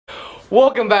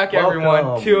Welcome back,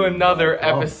 everyone, to another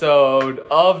episode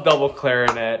of Double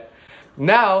Clarinet.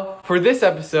 Now, for this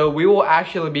episode, we will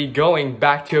actually be going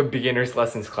back to a beginner's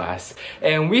lessons class.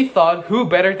 And we thought, who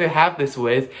better to have this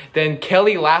with than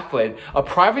Cally Laughlin, a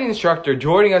private instructor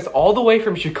joining us all the way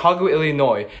from Chicago,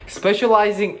 Illinois,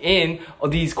 specializing in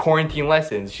these quarantine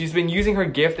lessons. She's been using her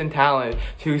gift and talent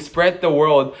to spread the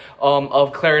world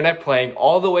of clarinet playing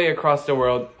all the way across the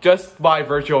world just by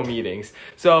virtual meetings.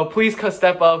 So please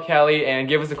step up, Cally, and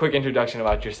give us a quick introduction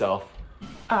about yourself.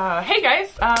 Hey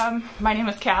guys, my name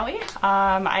is Cally.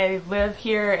 I live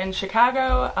here in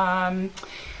Chicago.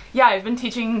 Yeah, I've been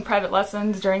teaching private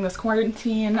lessons during this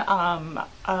quarantine.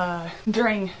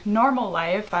 During normal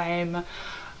life, I'm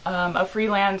a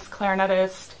freelance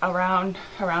clarinetist around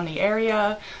the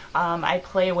area. I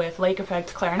play with Lake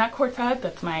Effect Clarinet Quartet,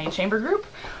 that's my chamber group.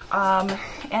 And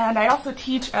I also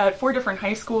teach at 4 different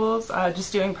high schools,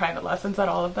 just doing private lessons at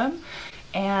all of them.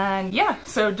 And yeah,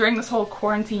 so during this whole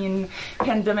quarantine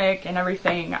pandemic and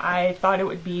everything, I thought it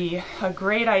would be a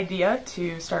great idea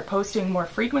to start posting more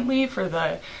frequently for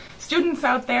the students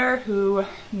out there who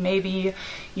maybe,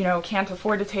 you know, can't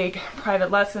afford to take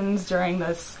private lessons during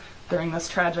this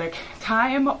tragic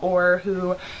time, or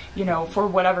who, you know, for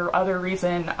whatever other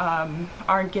reason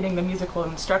aren't getting the musical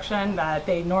instruction that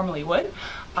they normally would.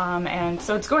 And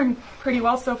so it's going pretty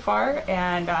well so far,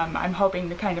 and I'm hoping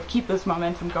to kind of keep this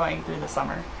momentum going through the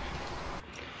summer.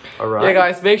 Alright. Yeah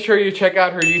guys, make sure you check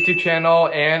out her YouTube channel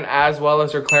and as well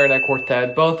as her clarinet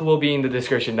quartet. Both will be in the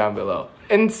description down below.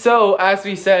 And so, as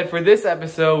we said, for this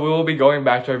episode, we will be going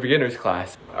back to our beginner's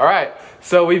class. Alright,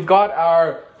 so we've got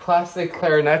our plastic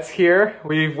clarinets here.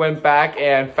 We went back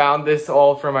and found this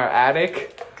all from our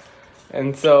attic.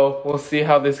 And so, we'll see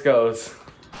how this goes.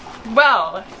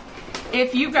 Well,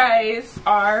 if you guys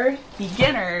are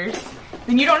beginners,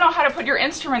 then you don't know how to put your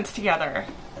instruments together.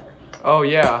 Oh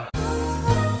yeah.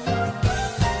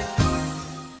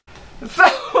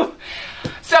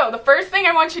 So the first thing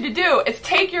I want you to do is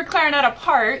take your clarinet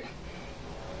apart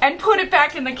and put it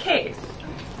back in the case.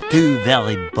 2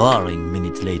 very boring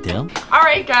minutes later.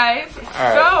 Alright guys,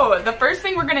 so the first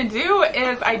thing we're going to do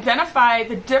is identify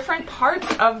the different parts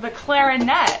of the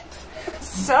clarinet.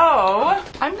 So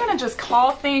I'm going to just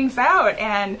call things out,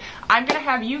 and I'm going to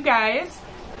have you guys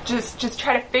just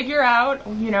try to figure out,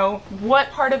 you know, what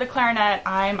part of the clarinet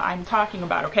I'm talking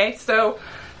about, okay? So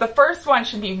the first one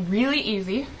should be really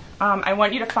easy. I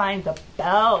want you to find the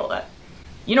bell.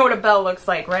 You know what a bell looks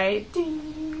like, right?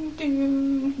 Ding,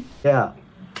 ding. Yeah.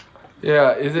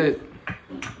 Yeah, is it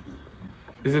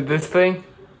this thing?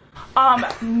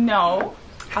 No.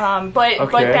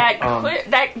 But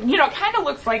that you know, kind of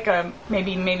looks like a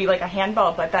maybe like a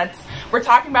handbell, but we're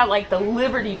talking about like the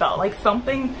Liberty Bell, like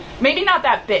something maybe not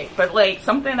that big, but like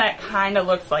something that kind of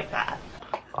looks like that.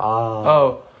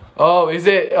 Is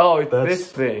it? Oh, it's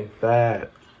this thing.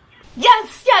 That.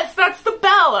 Yes, that's the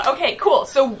bell. Okay, cool.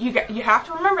 So you have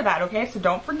to remember that, okay? So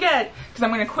don't forget, because I'm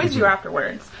going to quiz you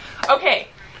afterwards. Okay,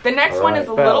 the next one is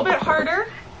a little bit harder.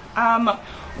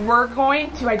 We're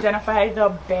going to identify the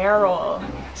barrel.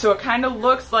 So it kind of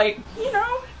looks like, you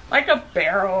know, like a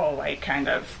barrel, like kind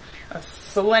of a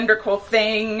cylindrical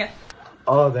thing.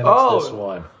 Oh, then it's this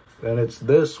one. Then it's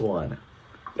this one.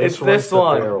 It's this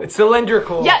one. It's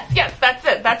cylindrical. Yes, that's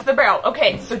it. That's the barrel.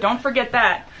 Okay, so don't forget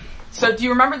that. So do you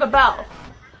remember the bell?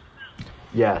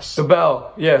 Yes. The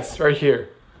bell. Yes, right here.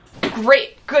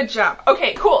 Great. Good job.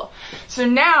 Okay, cool. So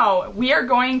now we are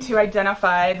going to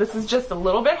identify, this is just a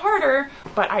little bit harder,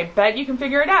 but I bet you can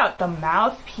figure it out, the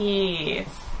mouthpiece.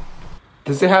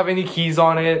 Does it have any keys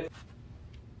on it?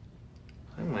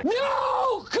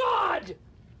 No, God!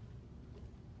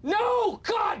 No,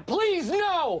 God, please,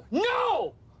 no!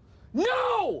 No!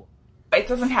 No! It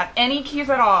doesn't have any keys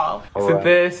at all. Is it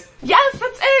this? Yes,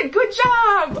 that's it. Good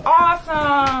job.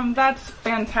 Awesome. That's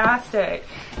fantastic.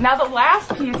 Now the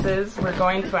last pieces we're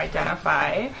going to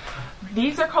identify,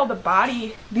 these are called the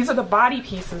body. These are the body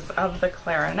pieces of the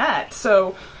clarinet.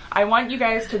 So I want you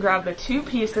guys to grab the 2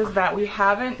 pieces that we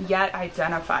haven't yet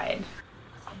identified.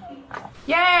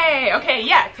 Yay. Okay,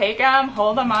 yeah, take them,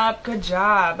 hold them up. Good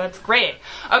job. That's great.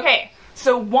 Okay.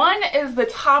 So one is the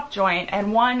top joint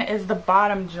and one is the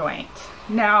bottom joint.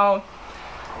 Now,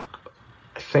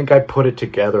 I think I put it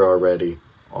together already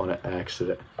on an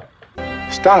accident.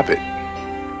 Stop it.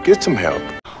 Get some help.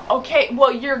 Okay,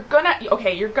 well you're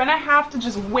gonna have to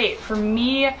just wait for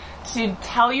me to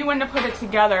tell you when to put it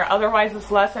together. Otherwise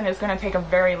this lesson is gonna take a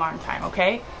very long time,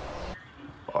 okay?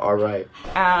 Alright.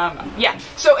 Yeah.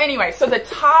 So anyway, so the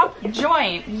top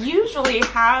joint usually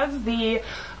has the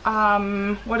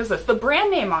what is this? The brand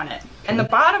name on it. And the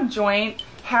bottom joint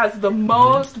has the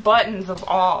most buttons of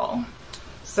all.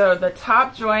 So the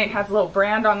top joint has a little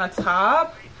brand on the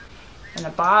top, and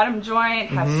the bottom joint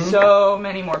has so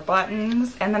many more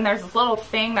buttons, and then there's this little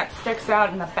thing that sticks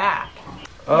out in the back.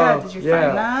 Oh, yeah, did you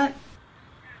find that?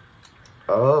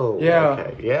 Oh, Yeah.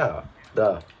 okay, yeah.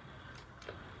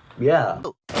 Yeah.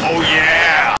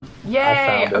 Yay!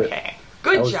 I found it. Okay,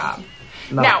 good was job.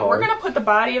 not Now, we're hard. going to put the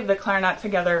body of the clarinet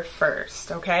together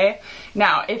first, okay?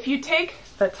 Now, if you take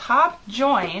the top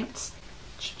joint,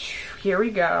 here we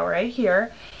go, right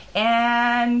here,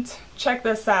 and check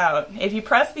this out. If you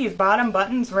press these bottom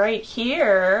buttons right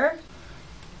here,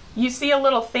 you see a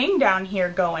little thing down here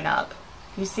going up.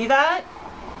 You see that?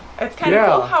 It's kind of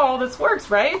cool how all this works,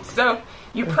 right? So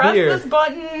you press this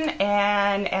button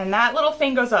and that little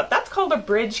thing goes up. That's called a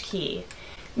bridge key.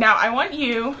 Now I want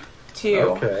you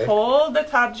to hold the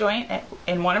top joint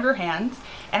in one of your hands,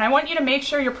 and I want you to make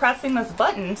sure you're pressing this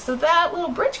button so that little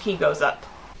bridge key goes up.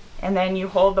 And then you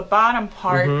hold the bottom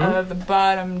part of the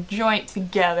bottom joint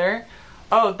together.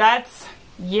 Oh,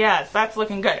 yes, that's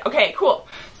looking good. Okay, cool.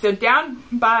 So down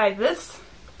by this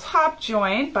top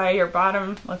joint, by your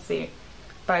bottom, let's see,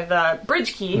 by the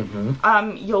bridge key,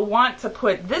 you'll want to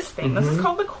put this thing. This is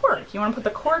called the cork. You want to put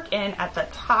the cork in at the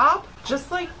top,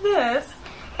 just like this,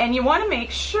 and you want to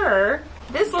make sure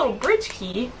this little bridge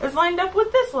key is lined up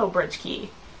with this little bridge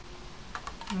key.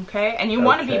 Okay, and you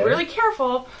want to be really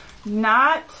careful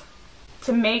not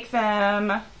to make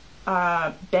them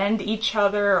bend each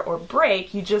other or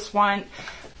break. You just want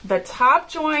the top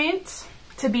joint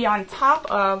to be on top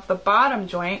of the bottom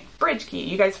joint bridge key.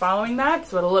 You guys following that?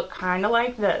 So it'll look kind of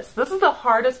like this. This is the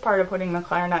hardest part of putting the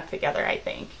clarinet together, I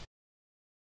think.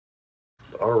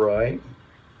 All right.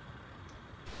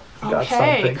 Got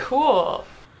Okay, something. cool.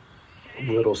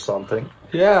 A little something.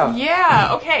 Yeah.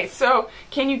 Yeah, okay, so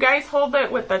can you guys hold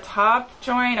it with the top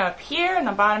joint up here and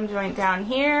the bottom joint down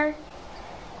here?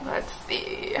 Let's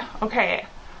see. Okay,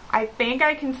 I think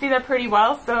I can see that pretty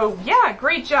well, so yeah,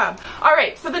 great job. All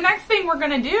right, so the next thing we're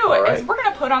gonna do is we're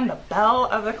gonna put on the bell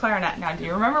of the clarinet. Now, do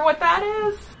you remember what that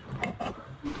is?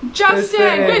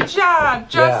 Justin, good job.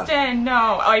 Justin,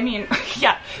 no, I mean,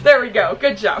 yeah, there we go,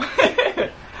 good job.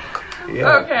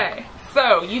 Okay,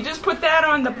 so you just put that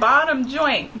on the bottom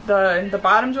joint. The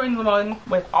bottom joint is the one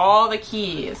with all the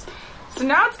keys. So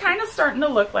now it's kind of starting to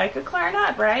look like a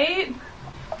clarinet, right?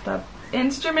 The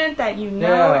instrument that you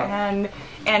know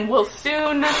and will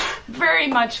soon very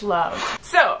much love.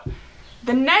 So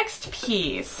the next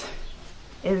piece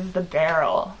is the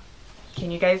barrel.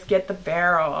 Can you guys get the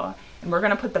barrel? And we're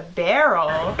gonna put the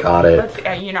barrel. Got it.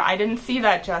 Let's, you know, I didn't see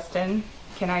that, Justin.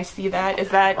 Can I see that? Is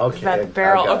that Okay, the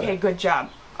barrel? I got Okay, it. good job.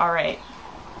 All right,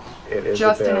 It is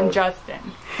Justin a barrel, and Justin.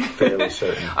 fairly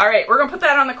certain. All right, we're gonna put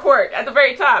that on the cork at the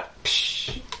very top.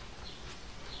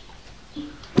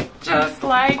 Just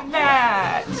like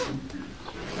that.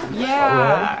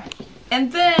 Yeah.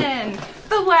 And then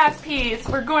the last piece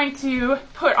we're going to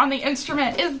put on the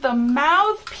instrument is the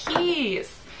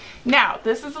mouthpiece. Now,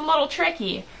 this is a little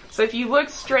tricky. So if you look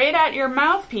straight at your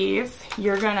mouthpiece,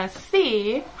 you're gonna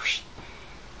see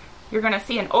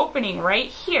an opening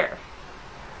right here.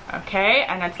 Okay,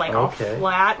 and it's like all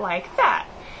flat like that.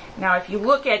 Now, if you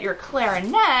look at your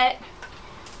clarinet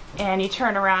and you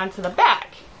turn around to the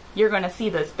back, you're gonna see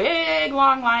this big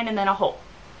long line and then a hole.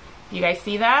 You guys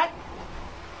see that?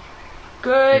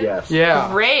 Good. Yes. Yeah.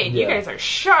 Great. You guys are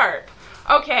sharp.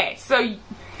 Okay, so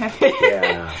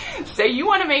so you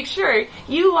want to make sure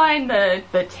you line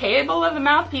the table of the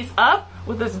mouthpiece up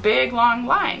with this big long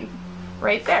line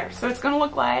right there. So it's going to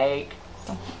look like,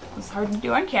 it's hard to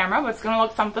do on camera, but it's going to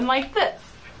look something like this.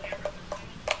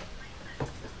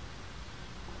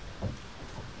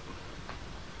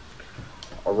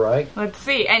 All right. Let's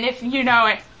see. And if you know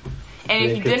it, and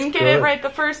if you didn't get it right the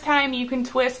first time, you can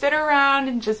twist it around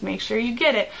and just make sure you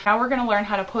get it. Now we're going to learn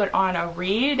how to put on a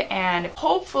reed, and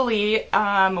hopefully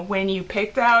when you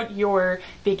picked out your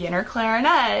beginner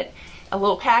clarinet, a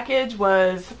little package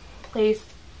was placed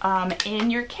in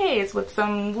your case with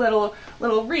some little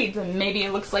reeds, and maybe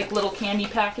it looks like little candy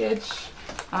package.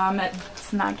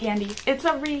 It's not candy, it's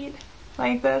a reed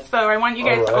like this. So I want you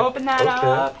guys to open that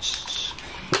up,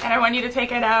 and I want you to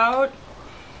take it out.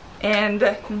 And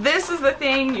this is the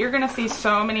thing you're gonna see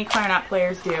so many clarinet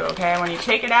players do, okay? When you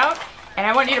take it out, and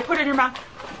I want you to put it in your mouth.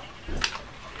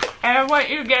 And I want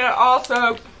you to get it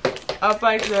also up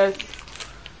like this.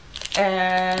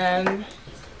 And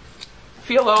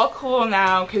feel all cool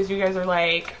now, because you guys are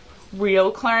like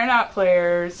real clarinet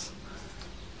players.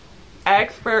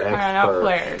 Expert clarinet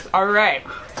players. Alright.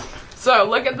 So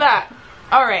look at that.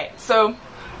 Alright, so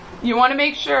you wanna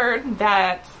make sure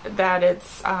that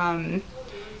it's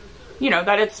you know,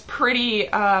 that it's pretty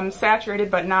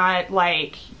saturated, but not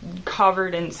like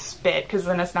covered in spit, because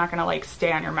then it's not going to like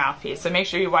stay on your mouthpiece. So make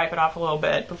sure you wipe it off a little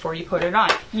bit before you put it on.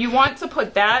 You want to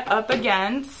put that up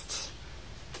against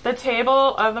the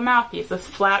table of the mouthpiece, this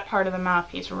flat part of the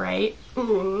mouthpiece, right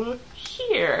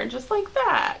here, just like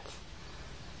that.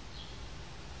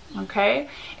 Okay,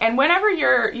 and whenever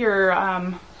you're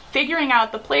figuring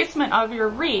out the placement of your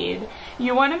reed,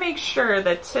 you want to make sure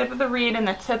the tip of the reed and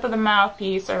the tip of the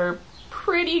mouthpiece are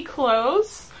pretty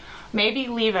close. Maybe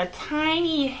leave a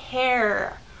tiny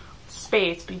hair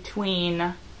space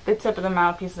between the tip of the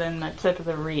mouthpiece and the tip of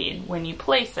the reed when you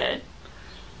place it.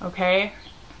 Okay,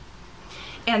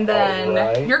 and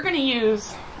then you're going to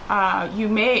use you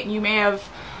may have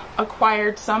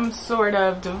acquired some sort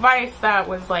of device that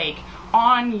was like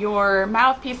on your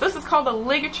mouthpiece. This is called a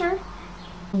ligature.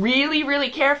 Really, really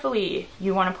carefully,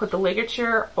 you want to put the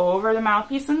ligature over the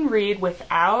mouthpiece and reed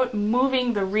without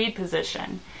moving the reed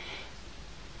position.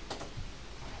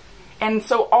 And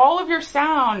so all of your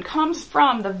sound comes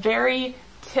from the very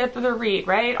tip of the reed,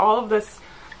 right? All of this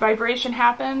vibration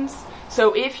happens.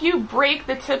 So if you break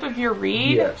the tip of your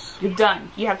reed, you're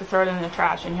done. You have to throw it in the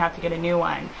trash and you have to get a new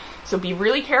one. So be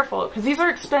really careful, because these are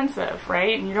expensive,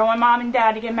 right? And you don't want mom and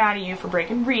dad to get mad at you for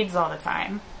breaking reeds all the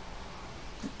time.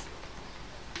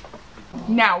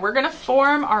 Now we're going to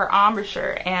form our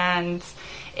embouchure, and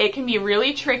it can be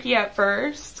really tricky at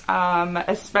first,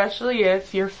 especially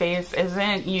if your face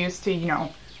isn't used to, you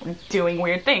know, doing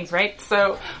weird things, right?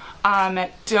 So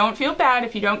don't feel bad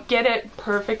if you don't get it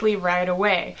perfectly right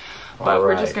away. But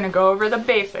we're just going to go over the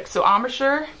basics. So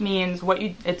embouchure means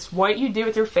it's what you do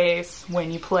with your face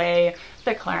when you play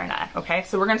the clarinet, okay?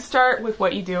 So we're going to start with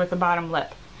what you do with the bottom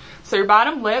lip. So your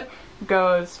bottom lip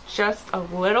goes just a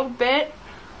little bit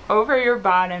over your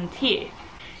bottom teeth.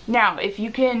 Now, if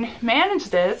you can manage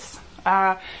this,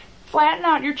 flatten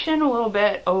out your chin a little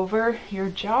bit over your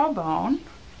jawbone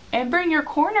and bring your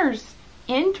corners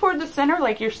in toward the center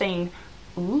like you're saying,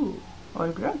 ooh,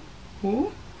 like that,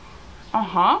 ooh,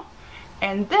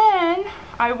 And then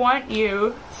I want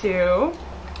you to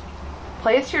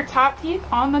place your top teeth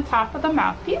on the top of the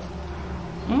mouthpiece.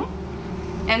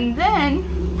 And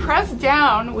then press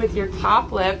down with your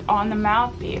top lip on the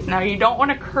mouthpiece. Now you don't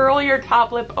want to curl your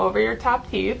top lip over your top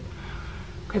teeth,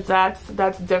 because that's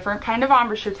a different kind of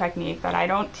embouchure technique that I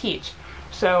don't teach.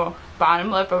 So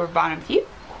bottom lip over bottom teeth,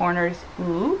 corners,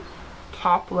 ooh,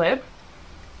 top lip,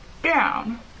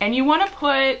 down. And you want to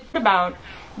put about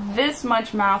this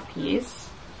much mouthpiece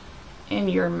in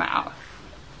your mouth.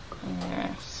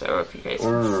 So if you guys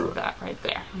can see that right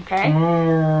there, okay?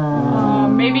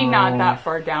 Maybe not that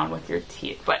far down with your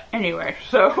teeth, but anyway,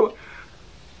 so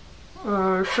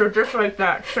just like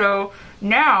that. So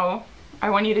now I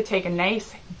want you to take a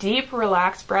nice, deep,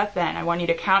 relaxed breath in. I want you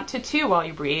to count to 2 while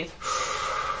you breathe,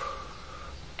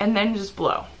 and then just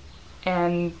blow,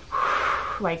 and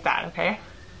like that, okay?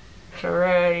 So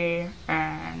ready,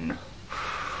 and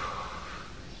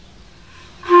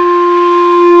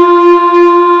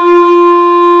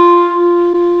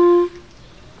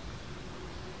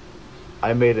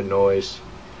I made a noise.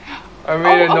 I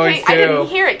made a noise too. I didn't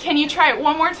hear it. Can you try it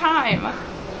one more time?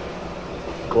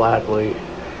 Gladly.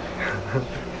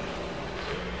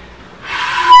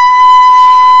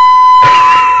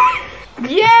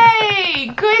 Yay!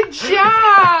 Good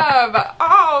job!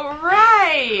 All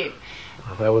right.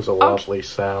 That was a lovely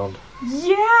sound.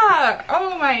 Yeah.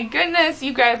 Oh my goodness,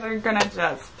 you guys are gonna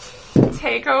just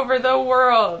take over the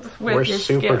world with your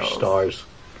skills. We're superstars.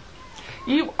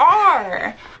 You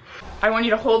are. I want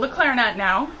you to hold the clarinet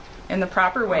now in the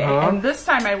proper way. And this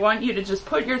time I want you to just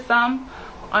put your thumb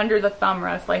under the thumb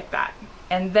rest like that.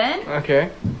 And then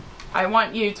I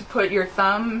want you to put your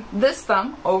thumb, this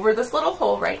thumb, over this little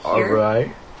hole right here.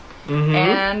 Alright.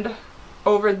 And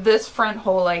over this front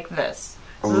hole like this.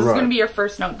 So this is going to be your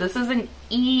first note. This is an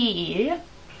E.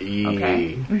 E.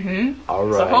 Okay.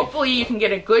 Alright. So hopefully you can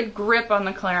get a good grip on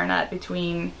the clarinet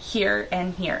between here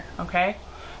and here. Okay.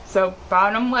 So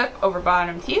bottom lip over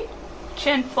bottom teeth.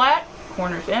 Chin flat,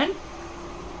 corners in,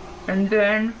 and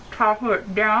then top lip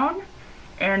down.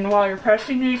 And while you're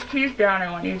pressing these keys down,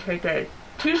 I want you to take a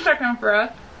 2-second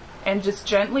breath and just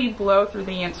gently blow through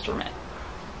the instrument.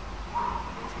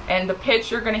 And the pitch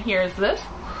you're going to hear is this.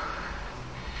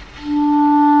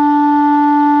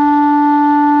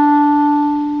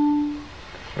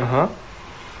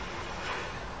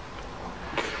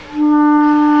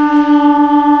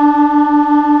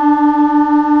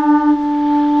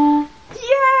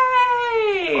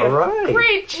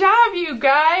 Great job, you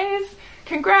guys!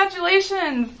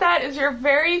 Congratulations! That is your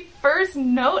very first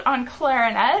note on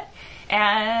clarinet,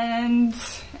 and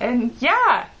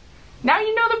yeah, now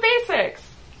you know the basics.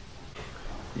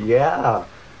 Yeah.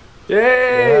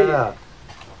 Yay! Yeah.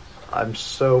 I'm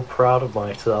so proud of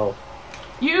myself.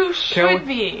 You should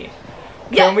be.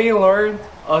 Can we learn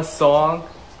a song?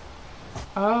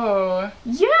 Oh,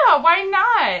 yeah, why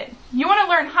not? You want to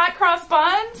learn Hot Cross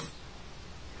Buns?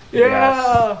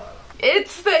 Yeah!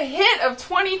 It's the hit of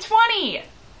 2020.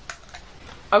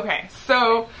 Okay,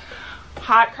 so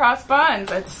Hot Cross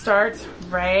Buns, it starts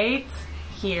right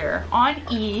here on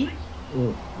E.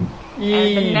 And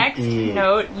the next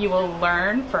note you will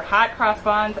learn for Hot Cross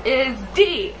Buns is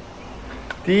D.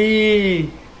 D.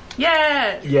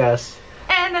 Yes. Yes.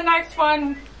 And the next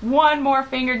one more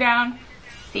finger down,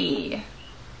 C.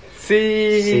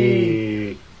 C.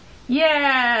 C.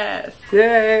 Yes.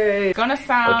 Yay! It's gonna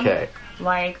sound Okay.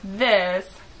 like this.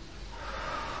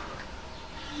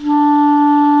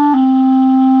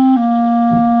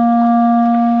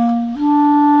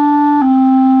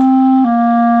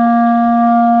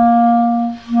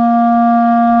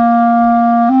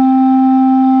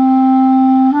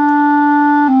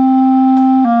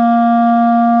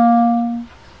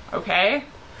 Okay.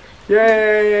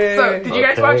 Yay! So, did you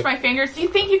guys Okay. watch my fingers? Do you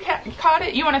think you caught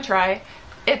it? You want to try?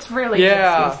 It's really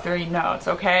just these 3 notes,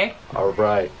 okay? All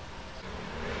right.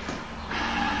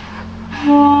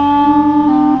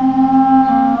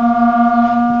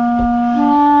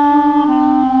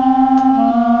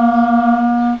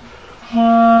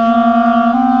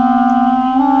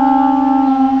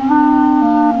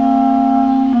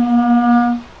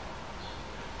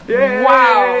 Yay!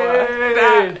 Wow,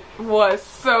 that was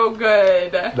so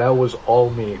good. That was all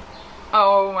me.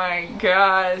 Oh my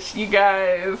gosh, you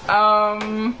guys.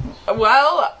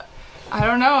 Well, I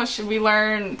don't know. Should we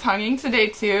learn tonguing today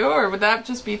too, or would that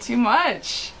just be too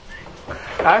much?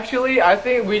 Actually, I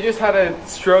think we just had a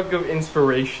stroke of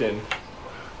inspiration.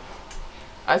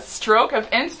 A stroke of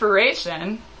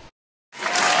inspiration?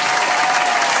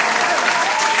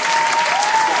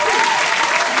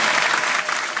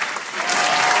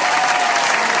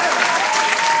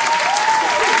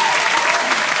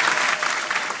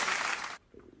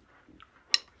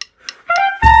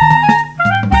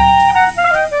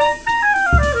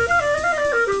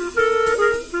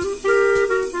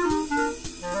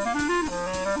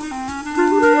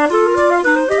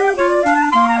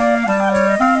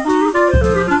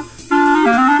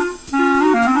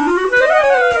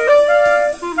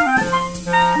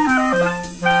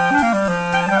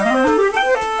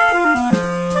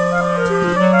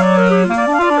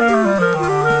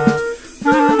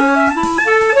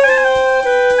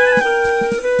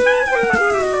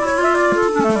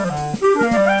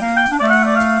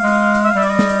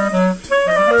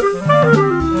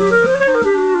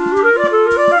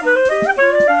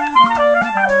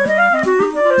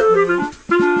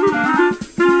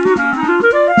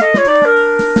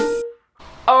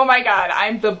 Oh my god,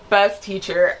 I'm the best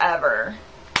teacher ever.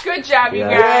 Good job, you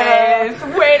guys.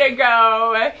 Way to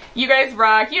go. You guys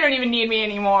rock. You don't even need me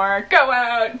anymore. Go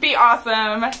out, be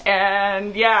awesome.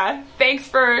 And yeah, thanks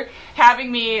for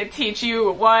having me teach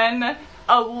you one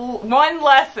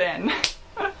lesson.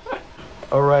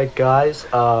 All right, guys.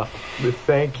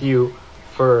 Thank you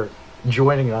for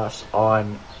joining us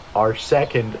on our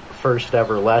second first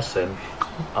ever lesson.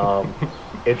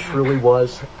 It truly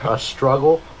was a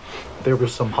struggle. There were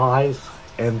some highs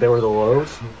and there were the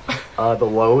lows. The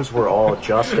lows were all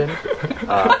Justin.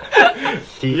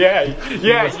 You,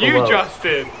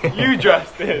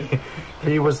 Justin.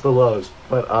 He was the lows.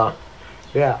 But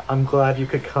yeah, I'm glad you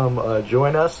could come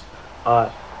join us.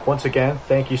 Once again,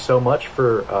 thank you so much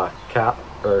for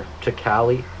to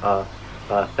Cally.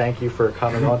 Thank you for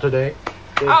coming on today.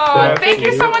 Oh, thank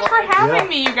you so much for having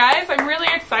me, you guys. I'm really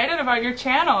excited about your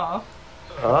channel.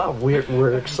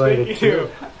 We're excited too.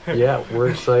 Yeah, we're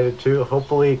excited too.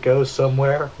 Hopefully it goes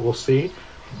somewhere. We'll see.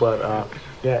 But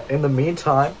yeah, in the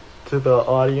meantime, to the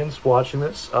audience watching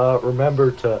this,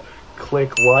 remember to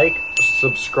click like,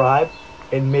 subscribe,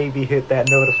 and maybe hit that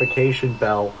notification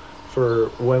bell for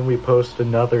when we post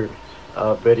another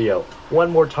video. One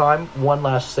more time, one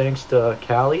last thanks to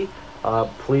Cally.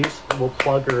 Please, we'll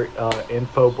plug her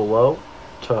info below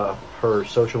to her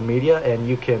social media, and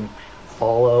you can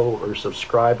follow or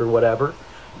subscribe or whatever.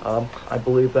 I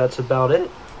believe that's about it.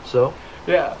 So,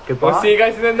 yeah. goodbye. We'll see you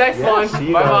guys in the next one. See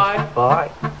you Bye guys.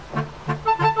 bye. Bye.